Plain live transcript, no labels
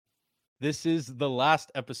This is the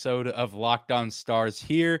last episode of Locked On Stars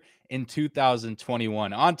here in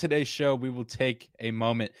 2021. On today's show, we will take a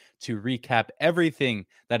moment to recap everything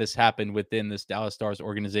that has happened within this Dallas Stars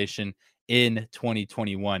organization in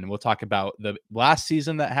 2021. We'll talk about the last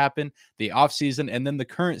season that happened, the offseason, and then the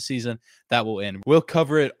current season that will end. We'll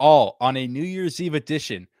cover it all on a New Year's Eve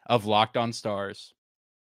edition of Locked On Stars.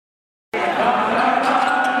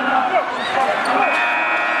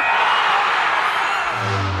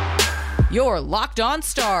 You're Locked On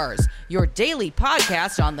Stars, your daily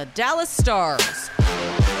podcast on the Dallas Stars.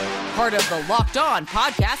 Part of the Locked On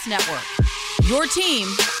Podcast Network, your team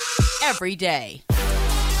every day.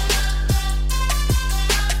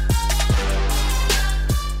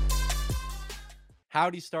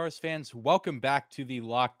 Howdy, Stars fans. Welcome back to the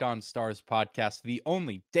Locked On Stars podcast, the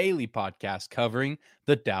only daily podcast covering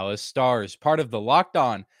the Dallas Stars, part of the Locked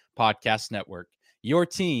On Podcast Network, your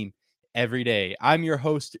team every day. I'm your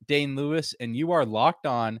host, Dane Lewis, and you are locked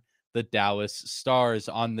on the Dallas Stars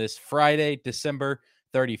on this Friday, December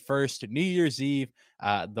 31st, New Year's Eve,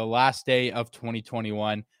 the last day of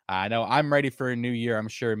 2021. I know I'm ready for a new year. I'm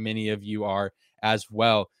sure many of you are as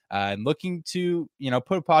well. And looking to,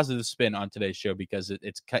 put a positive spin on today's show because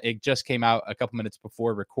it just came out a couple minutes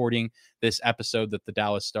before recording this episode that the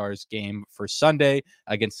Dallas Stars game for Sunday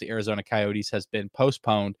against the Arizona Coyotes has been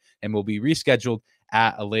postponed and will be rescheduled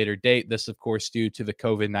at a later date. This, of course, due to the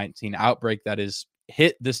COVID-19 outbreak that has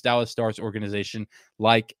hit this Dallas Stars organization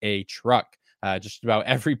like a truck. Just about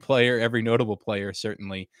every player, every notable player,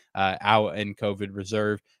 certainly out in COVID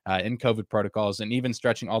reserve, in COVID protocols, and even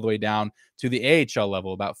stretching all the way down to the AHL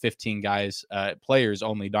level, about 15 guys, players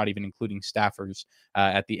only, not even including staffers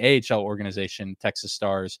at the AHL organization, Texas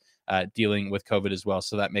Stars, dealing with COVID as well.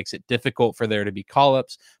 So that makes it difficult for there to be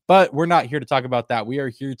call-ups. But we're not here to talk about that. We are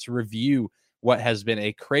here to review what has been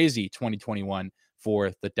a crazy 2021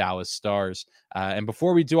 for the Dallas Stars. And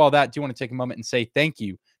before we do all that, I do want to take a moment and say thank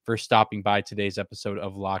you for stopping by today's episode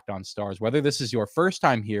of Locked On Stars. Whether this is your first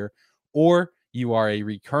time here or you are a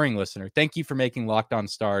recurring listener, thank you for making Locked On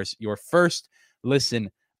Stars your first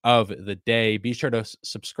listen of the day. Be sure to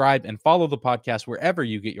subscribe and follow the podcast wherever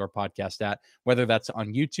you get your podcast at, whether that's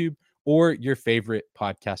on YouTube or your favorite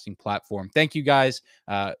podcasting platform. Thank you guys.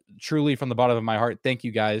 Truly from the bottom of my heart, thank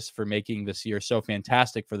you guys for making this year so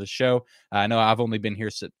fantastic for the show. I know I've only been here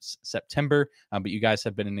since September, but you guys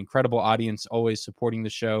have been an incredible audience, always supporting the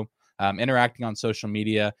show, interacting on social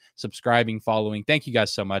media, subscribing, following. Thank you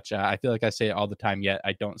guys so much. I feel like I say it all the time, yet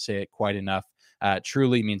I don't say it quite enough.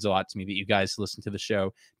 Truly means a lot to me that you guys listen to the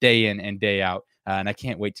show day in and day out. And I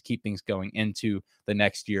can't wait to keep things going into the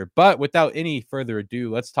next year. But without any further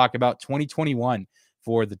ado, let's talk about 2021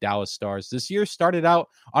 for the Dallas Stars. This year started out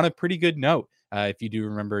on a pretty good note. If you do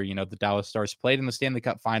remember, the Dallas Stars played in the Stanley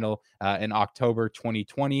Cup final in October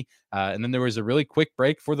 2020. And then there was a really quick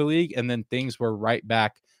break for the league. And then things were right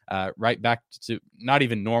back to not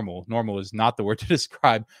even normal. Normal is not the word to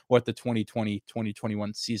describe what the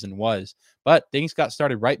 2020-2021 season was. But things got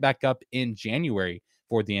started right back up in January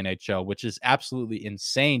for the NHL, which is absolutely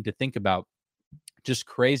insane to think about. Just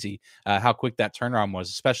crazy how quick that turnaround was,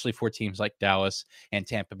 especially for teams like Dallas and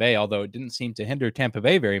Tampa Bay, although it didn't seem to hinder Tampa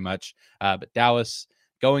Bay very much. But Dallas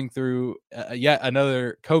going through yet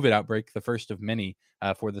another COVID outbreak, the first of many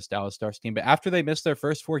for this Dallas Stars team. But after they missed their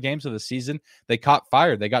first 4 games of the season, they caught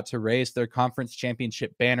fire. They got to raise their conference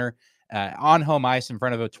championship banner on home ice in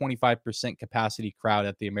front of a 25% capacity crowd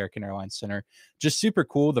at the American Airlines Center. Just super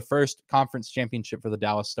cool. The first conference championship for the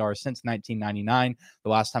Dallas Stars since 1999, the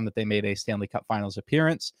last time that they made a Stanley Cup Finals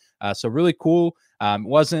appearance. So really cool.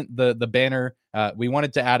 Wasn't the banner. We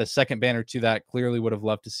wanted to add a second banner to that. Clearly would have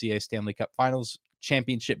loved to see a Stanley Cup Finals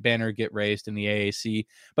championship banner get raised in the AAC,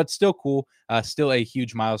 but still cool. Still a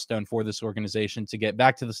huge milestone for this organization to get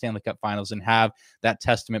back to the Stanley Cup Finals and have that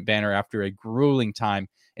testament banner after a grueling time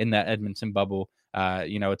in that Edmonton bubble.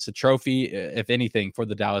 It's a trophy, if anything, for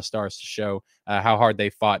the Dallas Stars to show how hard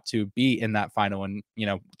they fought to be in that final and,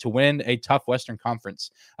 to win a tough Western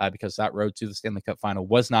Conference because that road to the Stanley Cup final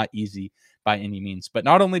was not easy by any means. But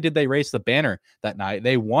not only did they raise the banner that night,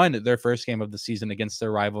 they won their first game of the season against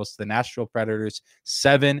their rivals, the Nashville Predators,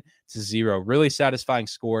 7-0. Really satisfying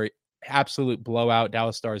score. Absolute blowout.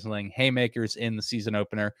 Dallas Stars laying haymakers in the season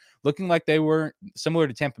opener, looking like they were similar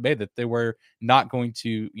to Tampa Bay, that they were not going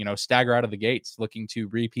to, stagger out of the gates, looking to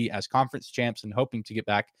repeat as conference champs and hoping to get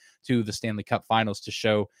back to the Stanley Cup Finals to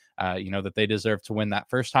show, that they deserve to win that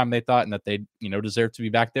first time they thought, and that they, deserve to be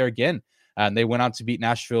back there again. And they went on to beat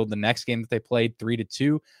Nashville the next game that they played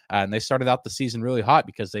 3-2. And they started out the season really hot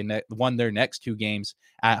because they won their next 2 games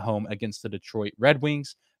at home against the Detroit Red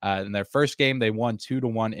Wings. In their first game, they won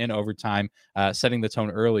 2-1 in overtime, setting the tone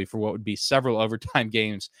early for what would be several overtime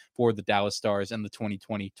games for the Dallas Stars in the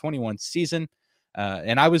 2020-21 season.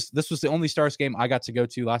 This was the only Stars game I got to go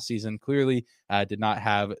to last season. Clearly, did not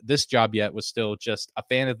have this job yet, was still just a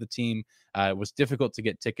fan of the team. It was difficult to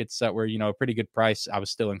get tickets that were, a pretty good price. I was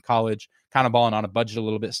still in college, kind of balling on a budget a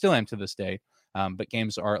little bit, still am to this day. But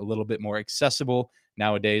games are a little bit more accessible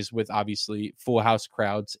nowadays with obviously full house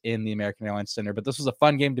crowds in the American Airlines Center. But this was a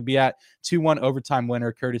fun game to be at. 2-1 overtime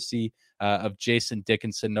winner, courtesy of Jason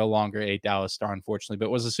Dickinson, no longer a Dallas Star, unfortunately. But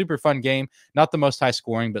it was a super fun game. Not the most high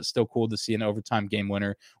scoring, but still cool to see an overtime game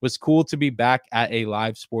winner. It was cool to be back at a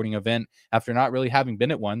live sporting event after not really having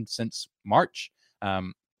been at one since March.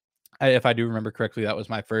 If I do remember correctly, that was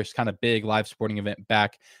my first kind of big live sporting event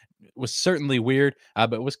back. It was certainly weird,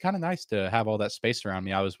 but it was kind of nice to have all that space around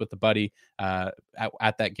me. I was with a buddy at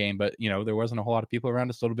that game, but there wasn't a whole lot of people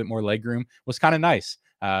around us. A little bit more leg room was kind of nice.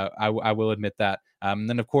 I will admit that. And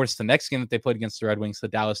then, of course, the next game that they played against the Red Wings, the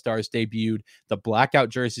Dallas Stars debuted the blackout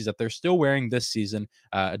jerseys that they're still wearing this season.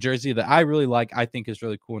 A jersey that I really like, I think is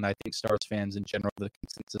really cool, and I think Stars fans in general, the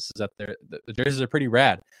consensus is that the jerseys are pretty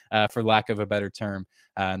rad, for lack of a better term.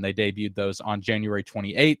 And they debuted those on January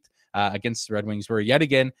 28th. Against the Red Wings, where yet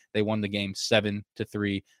again they won the game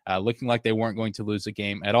 7-3, looking like they weren't going to lose a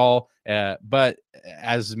game at all. But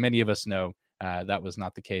as many of us know, that was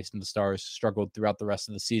not the case, and the Stars struggled throughout the rest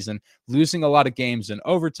of the season, losing a lot of games in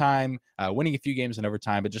overtime, winning a few games in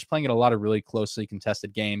overtime, but just playing in a lot of really closely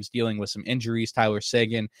contested games, dealing with some injuries. Tyler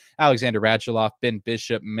Seguin, Alexander Radulov, Ben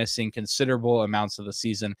Bishop missing considerable amounts of the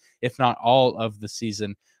season, if not all of the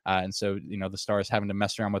season. And so, the Stars having to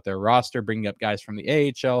mess around with their roster, bringing up guys from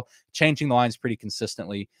the AHL, changing the lines pretty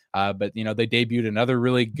consistently. But, they debuted another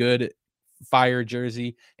really good Fire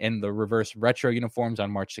jersey in the reverse retro uniforms on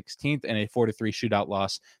March 16th and a 4-3 shootout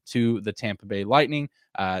loss to the Tampa Bay Lightning.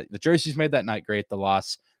 The jerseys made that night great. The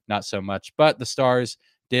loss, not so much. But the Stars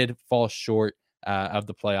did fall short of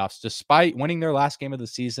the playoffs, despite winning their last game of the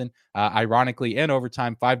season, ironically in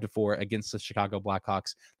overtime, 5-4 against the Chicago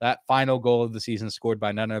Blackhawks. That final goal of the season scored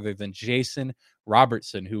by none other than Jason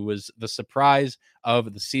Robertson, who was the surprise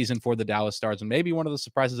of the season for the Dallas Stars, and maybe one of the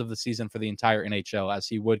surprises of the season for the entire NHL, as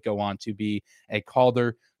he would go on to be a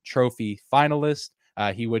Calder Trophy finalist.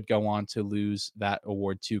 He would go on to lose that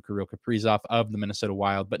award to Kirill Kaprizov of the Minnesota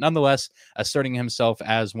Wild, but nonetheless asserting himself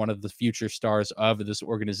as one of the future stars of this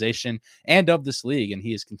organization and of this league, and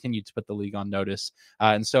he has continued to put the league on notice.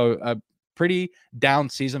 And so a pretty down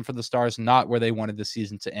season for the Stars, not where they wanted the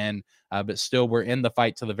season to end, but still we're in the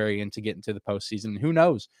fight to the very end to get into the postseason. Who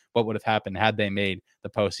knows what would have happened had they made the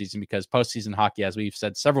postseason, because postseason hockey, as we've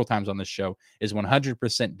said several times on this show, is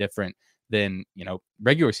 100% different than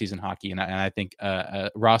regular season hockey. And I think a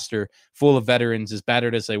roster full of veterans, as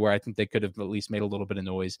battered as they were, I think they could have at least made a little bit of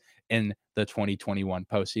noise in the 2021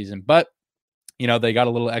 postseason. But they got a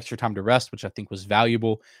little extra time to rest, which I think was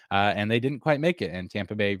valuable, and they didn't quite make it. And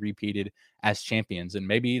Tampa Bay repeated as champions, and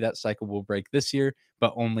maybe that cycle will break this year,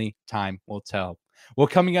 but only time will tell. Well,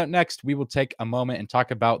 coming up next, we will take a moment and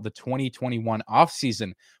talk about the 2021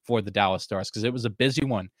 offseason for the Dallas Stars, because it was a busy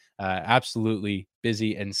one, absolutely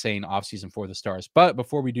busy, insane offseason for the Stars. But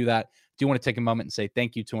before we do that, I do want to take a moment and say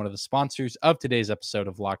thank you to one of the sponsors of today's episode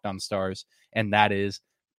of Locked On Stars, and that is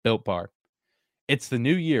Built Bar. It's the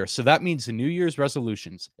new year, so that means the New Year's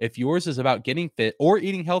resolutions. If yours is about getting fit or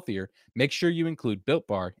eating healthier, make sure you include Built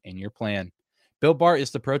Bar in your plan. Built Bar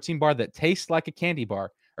is the protein bar that tastes like a candy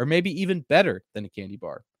bar, or maybe even better than a candy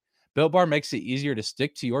bar. Built Bar makes it easier to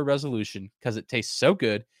stick to your resolution because it tastes so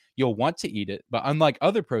good, you'll want to eat it. But unlike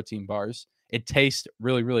other protein bars, it tastes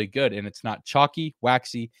really, really good, and it's not chalky,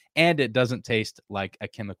 waxy, and it doesn't taste like a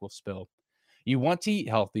chemical spill. You want to eat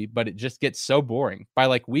healthy, but it just gets so boring. By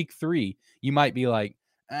like week 3, you might be like,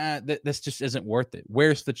 this just isn't worth it.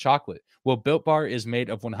 Where's the chocolate? Well, Built Bar is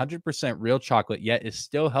made of 100% real chocolate, yet is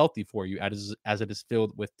still healthy for you as it is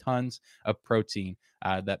filled with tons of protein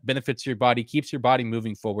that benefits your body, keeps your body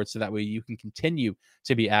moving forward, so that way you can continue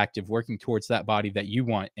to be active, working towards that body that you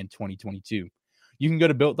want in 2022. You can go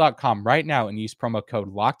to Built.com right now and use promo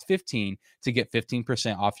code LOCKED15 to get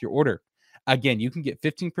 15% off your order. Again, you can get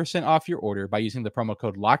 15% off your order by using the promo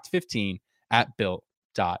code LOCKED15 at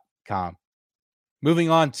Built.com. Moving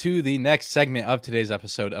on to the next segment of today's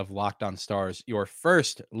episode of Locked On Stars, your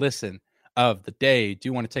first listen of the day.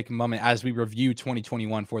 Do want to take a moment as we review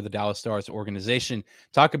 2021 for the Dallas Stars organization,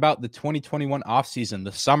 talk about the 2021 offseason,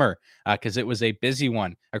 the summer, because it was a busy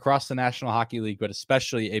one across the National Hockey League, but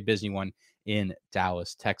especially a busy one in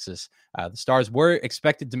Dallas, Texas. The Stars were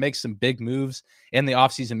expected to make some big moves in the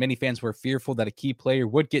offseason. Many fans were fearful that a key player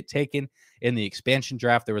would get taken in the expansion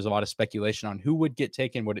draft. There was a lot of speculation on who would get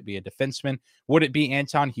taken. Would it be a defenseman? Would it be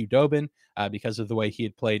Anton Khudobin because of the way he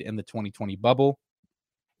had played in the 2020 bubble?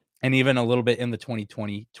 And even a little bit in the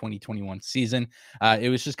 2020-2021 season. It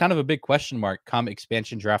was just kind of a big question mark come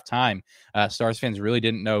expansion draft time. Stars fans really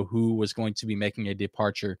didn't know who was going to be making a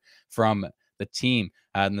departure from the team.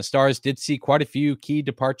 And the Stars did see quite a few key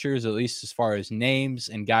departures, at least as far as names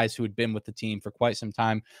and guys who had been with the team for quite some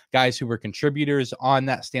time, guys who were contributors on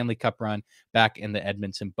that Stanley Cup run back in the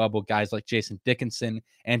Edmonton bubble, guys like Jason Dickinson,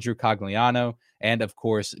 Andrew Cogliano, and of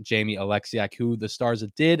course, Jamie Alexiak, who the Stars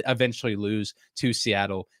did eventually lose to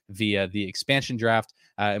Seattle via the expansion draft.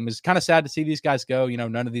 It was kind of sad to see these guys go.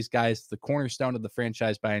 None of these guys, the cornerstone of the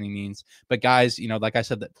franchise by any means, but guys, like I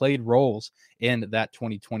said, that played roles in that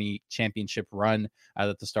 2020 championship run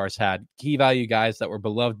that the Stars had. Key value guys that were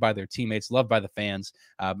beloved by their teammates, loved by the fans.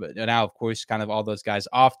 But now, of course, kind of all those guys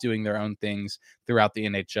off doing their own things throughout the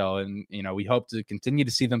NHL. And, we hope to continue to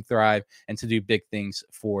see them thrive and to do big things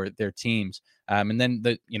for their teams. And then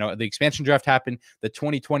the expansion draft happened. The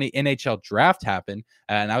 2020 NHL draft happened.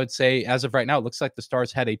 And I would say as of right now, it looks like the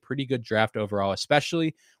Stars had a pretty good draft overall,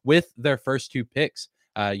 especially with their first two picks.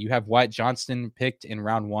 You have Wyatt Johnston picked in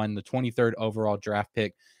round 1, the 23rd overall draft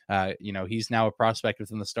pick. He's now a prospect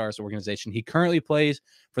within the Stars organization. He currently plays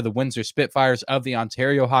for the Windsor Spitfires of the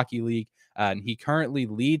Ontario Hockey League. And he currently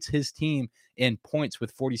leads his team in points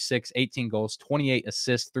with 46, 18 goals, 28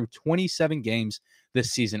 assists through 27 games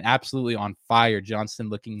this season. Absolutely on fire. Johnston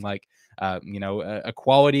looking like, a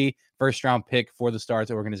quality first-round pick for the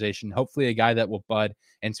Stars organization. Hopefully a guy that will bud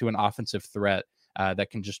into an offensive threat that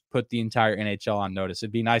can just put the entire NHL on notice.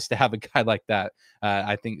 It'd be nice to have a guy like that.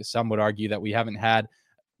 I think some would argue that we haven't had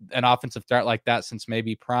an offensive threat like that since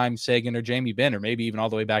maybe Prime Sagan or Jamie Benn, or maybe even all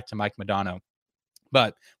the way back to Mike Modano.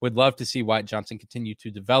 But would love to see Wyatt Johnston continue to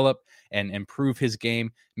develop and improve his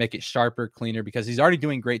game, make it sharper, cleaner, because he's already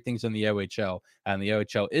doing great things in the OHL. And the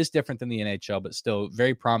OHL is different than the NHL, but still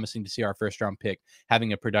very promising to see our first-round pick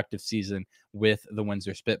having a productive season with the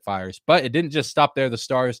Windsor Spitfires. But it didn't just stop there. The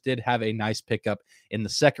Stars did have a nice pickup in the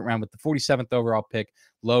second round with the 47th overall pick,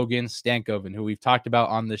 Logan Stankoven, who we've talked about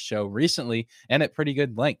on this show recently and at pretty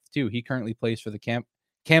good length, too. He currently plays for the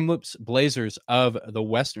Kamloops Blazers of the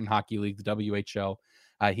Western Hockey League, the WHL.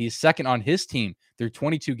 He's second on his team through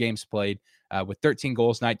 22 games played with 13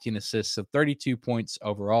 goals, 19 assists, so 32 points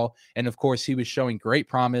overall. And of course, he was showing great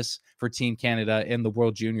promise for Team Canada in the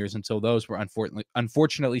World Juniors until those were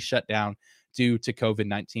unfortunately shut down due to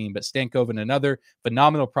COVID-19. But Stankoven, another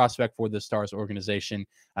phenomenal prospect for the Stars organization.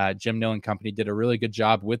 Jim Nill and company did a really good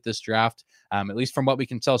job with this draft, at least from what we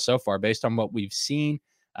can tell so far, based on what we've seen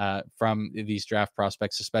from these draft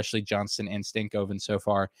prospects, especially Johnston and Stankoven so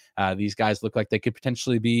far. These guys look like they could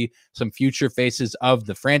potentially be some future faces of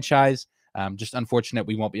the franchise. Just unfortunate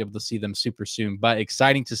we won't be able to see them super soon, but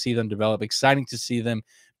exciting to see them develop, exciting to see them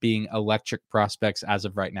being electric prospects as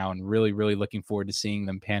of right now, and really, really looking forward to seeing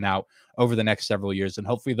them pan out over the next several years, and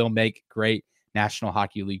hopefully they'll make great National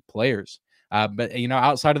Hockey League players. But,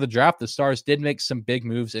 outside of the draft, the Stars did make some big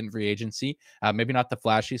moves in free agency. Maybe not the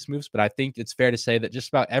flashiest moves, but I think it's fair to say that just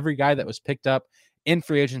about every guy that was picked up in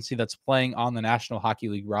free agency that's playing on the National Hockey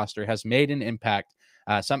League roster has made an impact.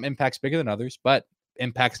 Some impacts bigger than others, but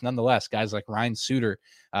impacts nonetheless. Guys like Ryan Suter,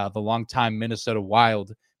 the longtime Minnesota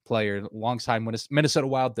Wild player, alongside Minnesota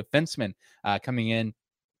Wild defenseman, coming in,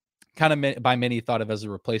 kind of by many thought of as a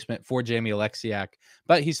replacement for Jamie Alexiak,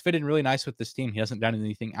 but he's fitted really nice with this team. He hasn't done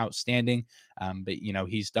anything outstanding, but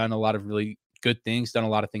he's done a lot of really good things, done a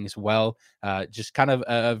lot of things well. Just kind of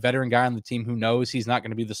a veteran guy on the team who knows he's not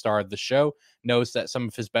going to be the star of the show, knows that some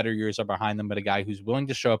of his better years are behind them, but a guy who's willing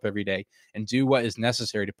to show up every day and do what is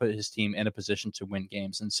necessary to put his team in a position to win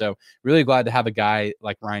games. And so really glad to have a guy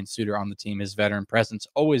like Ryan Suter on the team. His veteran presence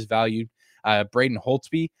always valued. Braden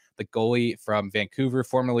Holtby, the goalie from Vancouver,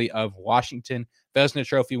 formerly of Washington, Vezina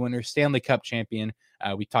Trophy winner, Stanley Cup champion.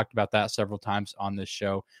 We talked about that several times on this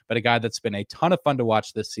show, but a guy that's been a ton of fun to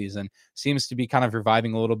watch this season. Seems to be kind of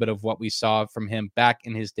reviving a little bit of what we saw from him back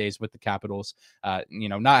in his days with the Capitals.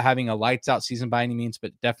 Not having a lights out season by any means,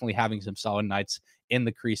 but definitely having some solid nights in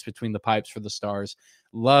the crease between the pipes for the Stars.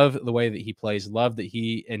 Love the way that he plays. Love that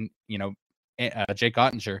he and, Jake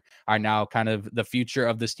Ottinger are now kind of the future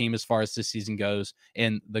of this team as far as this season goes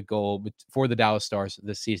in the goal for the Dallas Stars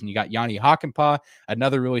this season. You got Yanni Hakanpää,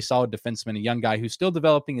 another really solid defenseman, a young guy who's still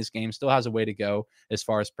developing his game, still has a way to go as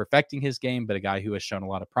far as perfecting his game, but a guy who has shown a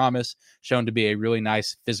lot of promise, shown to be a really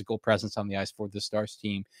nice physical presence on the ice for the Stars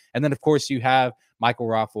team. And then, of course, you have Michael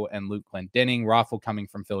Raffle and Luke Glendening. Raffle coming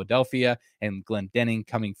from Philadelphia and Glendening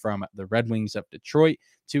coming from the Red Wings of Detroit.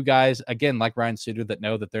 Two guys, again, like Ryan Suter, that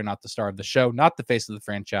know that they're not the star of the show, not the face of the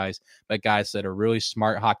franchise, but guys that are really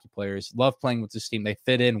smart hockey players, love playing with this team. They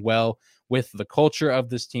fit in well with the culture of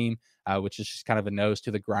this team, which is just kind of a nose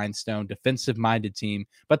to the grindstone, defensive-minded team,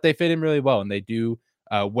 but they fit in really well, and they do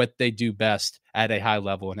what they do best at a high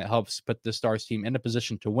level, and it helps put the Stars team in a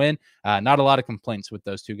position to win. Not a lot of complaints with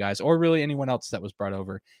those two guys, or really anyone else that was brought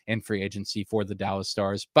over in free agency for the Dallas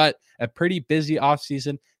Stars, but a pretty busy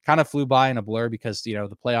offseason. Kind of flew by in a blur because, the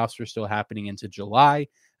playoffs were still happening into July.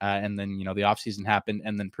 And then, the offseason happened,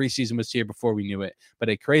 and then preseason was here before we knew it. But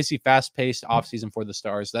a crazy, fast-paced offseason for the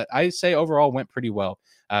Stars that I say overall went pretty well.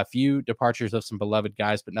 A few departures of some beloved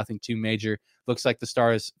guys, but nothing too major. Looks like the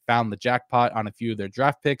Stars found the jackpot on a few of their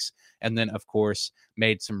draft picks, and then, of course,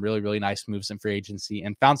 made some really, really nice moves in free agency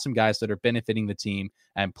and found some guys that are benefiting the team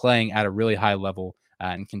and playing at a really high level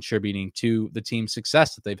and contributing to the team's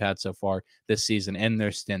success that they've had so far this season and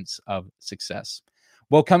their stints of success.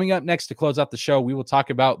 Well, coming up next to close out the show, we will talk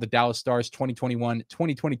about the Dallas Stars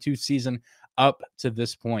 2021-2022 season up to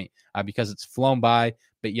this point because it's flown by,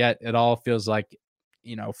 but yet it all feels like,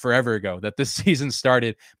 forever ago that this season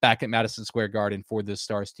started back at Madison Square Garden for this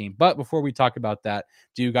Stars team. But before we talk about that,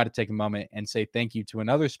 do got to take a moment and say thank you to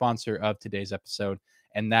another sponsor of today's episode,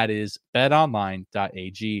 and that is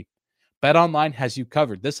betonline.ag. BetOnline has you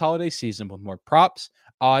covered this holiday season with more props,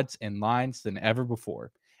 odds, and lines than ever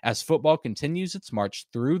before, as football continues its march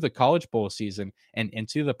through the college bowl season and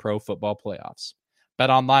into the pro football playoffs.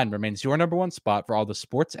 BetOnline remains your number one spot for all the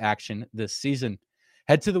sports action this season.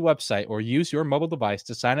 Head to the website or use your mobile device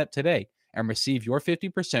to sign up today and receive your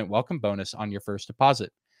 50% welcome bonus on your first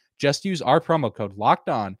deposit. Just use our promo code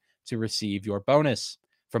LOCKEDON to receive your bonus.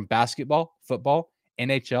 From basketball, football,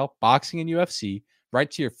 NHL, boxing, and UFC, right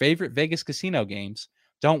to your favorite Vegas casino games,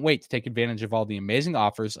 don't wait to take advantage of all the amazing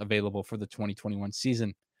offers available for the 2021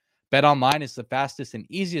 season. BetOnline is the fastest and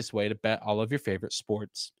easiest way to bet all of your favorite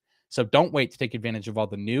sports. So don't wait to take advantage of all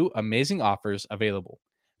the new amazing offers available.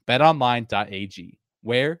 BetOnline.ag,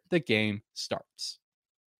 where the game starts.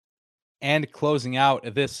 And closing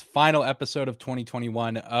out this final episode of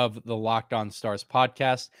 2021 of the Locked On Stars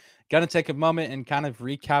podcast, going to take a moment and kind of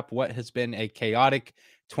recap what has been a chaotic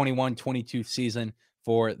 21-22 season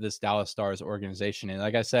for this Dallas Stars organization. And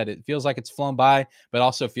like I said, it feels like it's flown by, but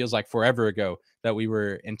also feels like forever ago that we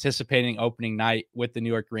were anticipating opening night with the New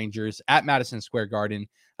York Rangers at Madison Square Garden,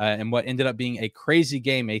 and what ended up being a crazy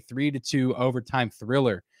game, a 3-2 overtime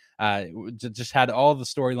thriller. Just had all the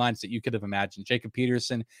storylines that you could have imagined. Jacob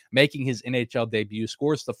Peterson making his NHL debut,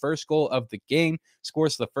 scores the first goal of the game,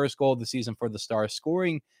 scores the first goal of the season for the Stars,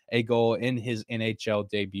 scoring a goal in his NHL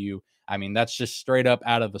debut. I mean, that's just straight up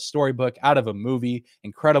out of a storybook, out of a movie.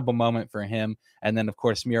 Incredible moment for him. And then, of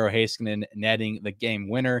course, Miro Heiskanen netting the game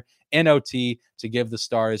winner in OT to give the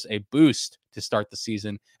Stars a boost to start the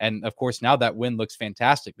season. And, of course, now that win looks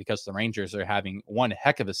fantastic because the Rangers are having one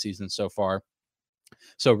heck of a season so far.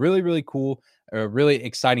 So really, really cool, a really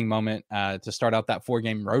exciting moment to start out that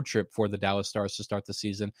 4-game road trip for the Dallas Stars to start the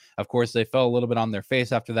season. Of course, they fell a little bit on their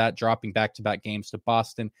face after that, dropping back-to-back games to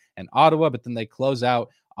Boston and Ottawa, but then they close out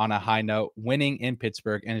on a high note, winning in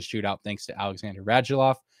Pittsburgh in a shootout thanks to Alexander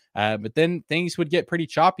Radulov. But then things would get pretty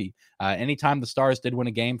choppy. Anytime the Stars did win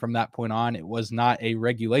a game from that point on, it was not a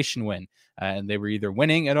regulation win. And they were either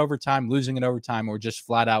winning in overtime, losing in overtime, or just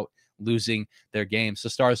flat out losing their games. The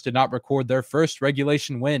Stars did not record their first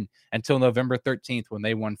regulation win until November 13th when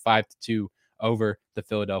they won 5-2 over the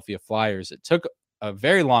Philadelphia Flyers. It took a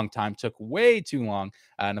very long time, took way too long.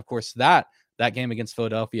 And of course, that game against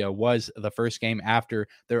Philadelphia was the first game after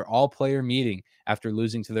their all-player meeting after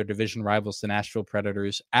losing to their division rivals, the Nashville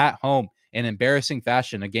Predators, at home in embarrassing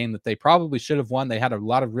fashion, a game that they probably should have won. They had a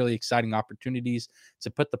lot of really exciting opportunities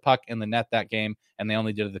to put the puck in the net that game, and they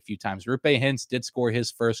only did it a few times. Roope Hintz did score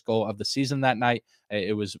his first goal of the season that night.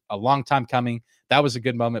 It was a long time coming. That was a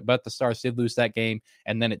good moment, but the Stars did lose that game,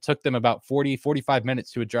 and then it took them about 45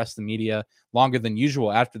 minutes to address the media, longer than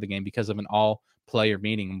usual after the game because of an all-player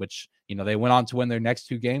meeting, in which they went on to win their next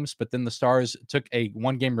 2 games, but then the Stars took a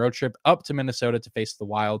 1-game road trip up to Minnesota to face the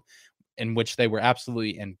Wild, in which they were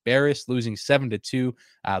absolutely embarrassed, losing 7-2,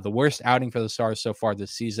 the worst outing for the Stars so far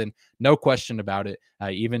this season. No question about it.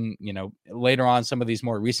 Even, later on, some of these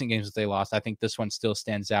more recent games that they lost, I think this one still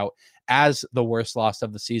stands out as the worst loss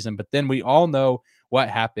of the season. But then we all know what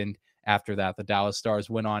happened after that. The Dallas Stars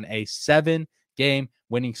went on a 7 game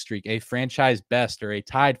winning streak, a franchise best or a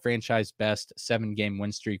tied franchise best 7-game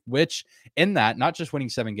win streak, which in that, not just winning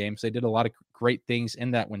 7 games, they did a lot of great things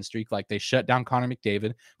in that win streak. Like they shut down Connor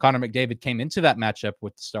McDavid. Connor McDavid came into that matchup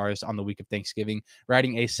with the Stars on the week of Thanksgiving,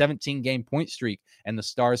 riding a 17-game point streak, and the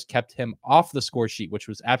Stars kept him off the score sheet, which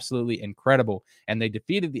was absolutely incredible. And they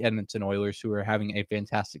defeated the Edmonton Oilers, who are having a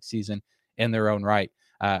fantastic season in their own right.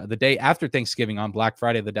 The day after Thanksgiving, on Black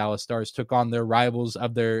Friday, the Dallas Stars took on their rivals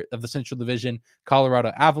of the Central Division,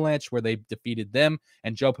 Colorado Avalanche, where they defeated them,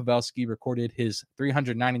 and Joe Pavelski recorded his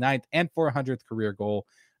 399th and 400th career goal,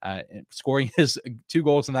 scoring his 2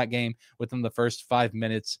 goals in that game within the first 5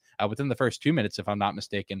 minutes, within the first 2 minutes, if I'm not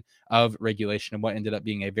mistaken, of regulation, and what ended up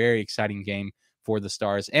being a very exciting game for the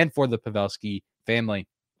Stars and for the Pavelski family.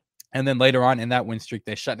 And then later on in that win streak,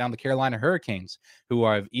 they shut down the Carolina Hurricanes, who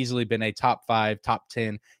have easily been a top 5, top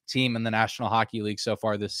 10 team in the National Hockey League so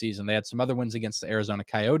far this season. They had some other wins against the Arizona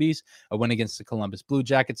Coyotes, a win against the Columbus Blue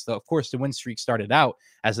Jackets. Though, of course, the win streak started out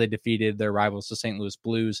as they defeated their rivals, the St. Louis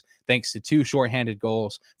Blues, thanks to 2 shorthanded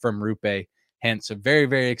goals from Rupe. Hence, a very,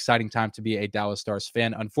 very exciting time to be a Dallas Stars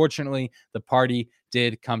fan. Unfortunately, the party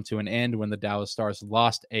did come to an end when the Dallas Stars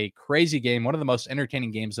lost a crazy game, one of the most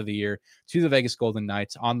entertaining games of the year, to the Vegas Golden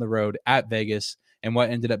Knights on the road at Vegas, and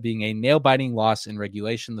what ended up being a nail-biting loss in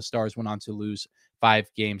regulation. The Stars went on to lose 5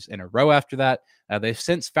 games in a row after that. They've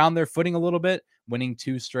since found their footing a little bit, winning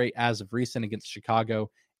 2 straight as of recent against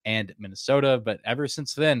Chicago and Minnesota. But ever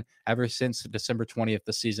since then, ever since December 20th,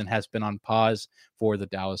 the season has been on pause for the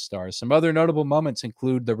Dallas Stars. Some other notable moments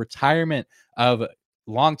include the retirement of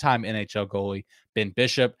longtime NHL goalie Ben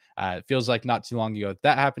Bishop. It feels like not too long ago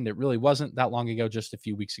that happened. It really wasn't that long ago. Just a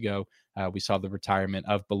few weeks ago, we saw the retirement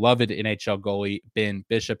of beloved NHL goalie Ben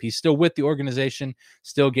Bishop. He's still with the organization,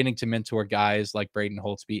 still getting to mentor guys like Braden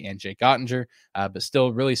Holtby and Jake Ottinger, but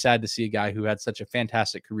still really sad to see a guy who had such a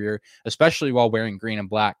fantastic career, especially while wearing green and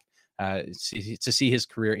black, to see his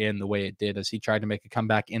career end the way it did as he tried to make a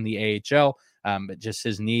comeback in the AHL, but just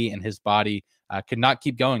his knee and his body could not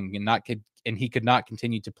keep going and he could not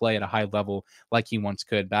continue to play at a high level like he once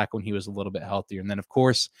could back when he was a little bit healthier. And then, of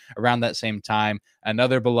course, around that same time,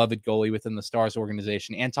 another beloved goalie within the Stars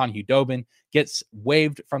organization, Anton Khudobin, gets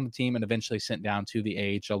waived from the team and eventually sent down to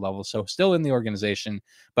the AHL level. So still in the organization,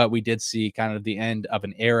 but we did see kind of the end of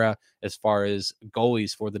an era as far as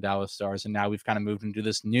goalies for the Dallas Stars. And now we've kind of moved into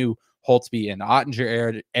this new Holtby and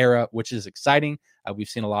Ottinger era, which is exciting. We've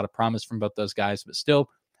seen a lot of promise from both those guys, but still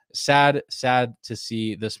sad to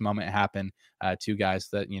see this moment happen. 2 guys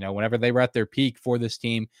that, whenever they were at their peak for this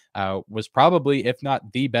team, was probably, if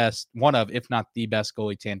not the best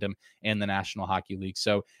goalie tandem in the National Hockey League.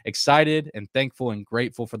 So excited and thankful and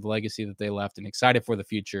grateful for the legacy that they left, and excited for the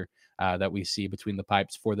future that we see between the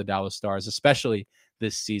pipes for the Dallas Stars, especially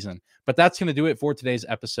this season. But that's going to do it for today's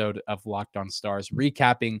episode of Locked On Stars,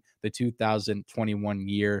 recapping the 2021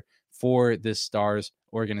 year for this Stars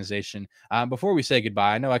organization. Before we say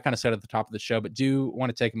goodbye, I know I kind of said at the top of the show, but do want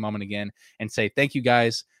to take a moment again and say thank you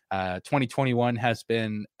guys. 2021 has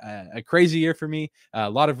been a crazy year for me. A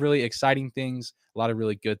lot of really exciting things, a lot of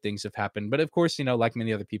really good things have happened. But of course, like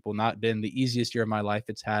many other people, not been the easiest year of my life.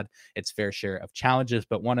 It's had its fair share of challenges,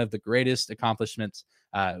 but one of the greatest accomplishments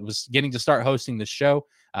was getting to start hosting the show,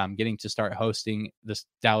 getting to start hosting this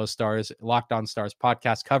Dallas Stars, Locked On Stars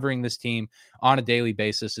podcast, covering this team on a daily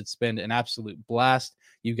basis. It's been an absolute blast.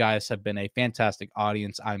 You guys have been a fantastic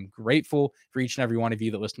audience. I'm grateful for each and every one of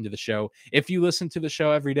you that listen to the show. If you listen to the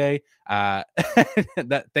show every day,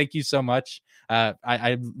 thank you so much.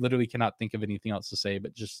 I literally cannot think of anything else to say,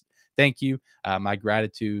 but just thank you. My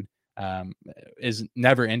gratitude is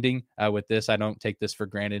never ending with this. I don't take this for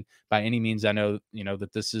granted by any means. I know,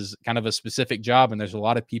 that this is kind of a specific job, and there's a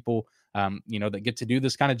lot of people, that get to do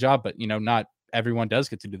this kind of job, but, not everyone does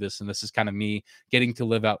get to do this. And this is kind of me getting to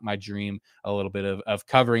live out my dream a little bit of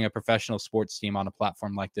covering a professional sports team on a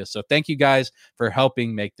platform like this. So thank you guys for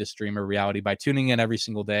helping make this dream a reality by tuning in every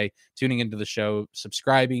single day, tuning into the show,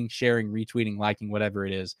 subscribing, sharing, retweeting, liking, whatever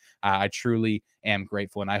it is. I truly am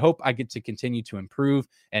grateful. And I hope I get to continue to improve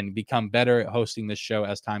and become better at hosting this show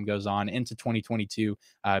as time goes on into 2022,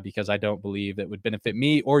 because I don't believe it would benefit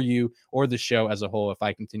me or you or the show as a whole if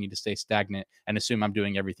I continue to stay stagnant and assume I'm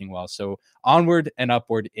doing everything well. So onward and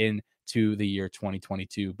upward into the year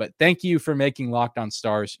 2022. But thank you for making Locked On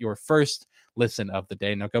Stars your first listen of the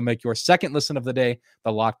day. Now go make your second listen of the day,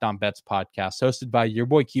 the Locked On Bets podcast, hosted by your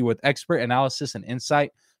boy Q, with expert analysis and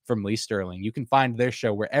insight from Lee Sterling. You can find their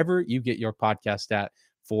show wherever you get your podcast at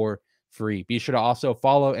for free. Be sure to also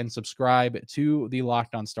follow and subscribe to the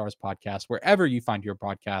Locked On Stars podcast wherever you find your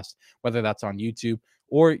podcast, whether that's on YouTube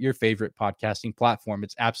or your favorite podcasting platform.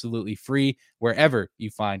 It's absolutely free wherever you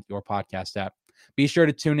find your podcast at. Be sure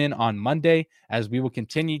to tune in on Monday as we will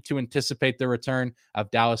continue to anticipate the return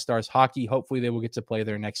of Dallas Stars hockey. Hopefully they will get to play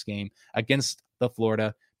their next game against the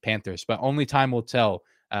Florida Panthers, but only time will tell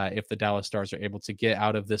if the Dallas Stars are able to get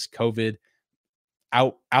out of this COVID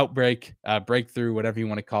outbreak, breakthrough, whatever you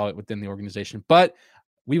want to call it within the organization. But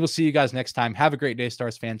we will see you guys next time. Have a great day,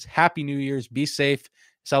 Stars fans. Happy New Year's. Be safe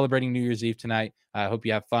celebrating New Year's Eve tonight. I hope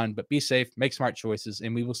you have fun, but be safe, make smart choices,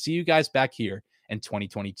 and we will see you guys back here in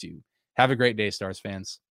 2022. Have a great day, Stars fans.